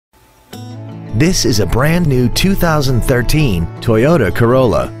This is a brand new 2013 Toyota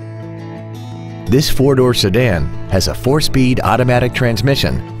Corolla. This four-door sedan has a 4-speed automatic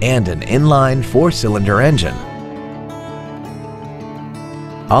transmission and an inline 4-cylinder engine.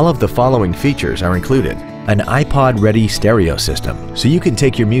 All of the following features are included: an iPod-ready stereo system so you can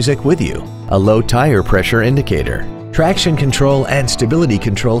take your music with you, a low tire pressure indicator, traction control and stability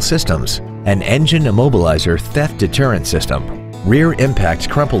control systems, an engine immobilizer theft deterrent system, rear impact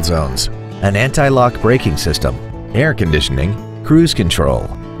crumple zones, an anti-lock braking system, air conditioning, cruise control,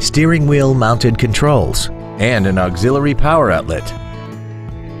 steering wheel mounted controls, and an auxiliary power outlet.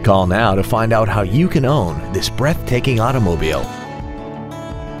 Call now to find out how you can own this breathtaking automobile.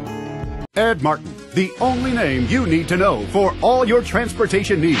 Ed Martin, the only name you need to know for all your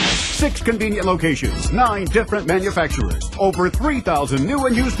transportation needs. 6 convenient locations, 9 different manufacturers, over 3,000 new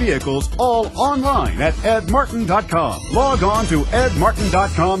and used vehicles, all online at edmartin.com. Log on to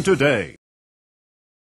edmartin.com today.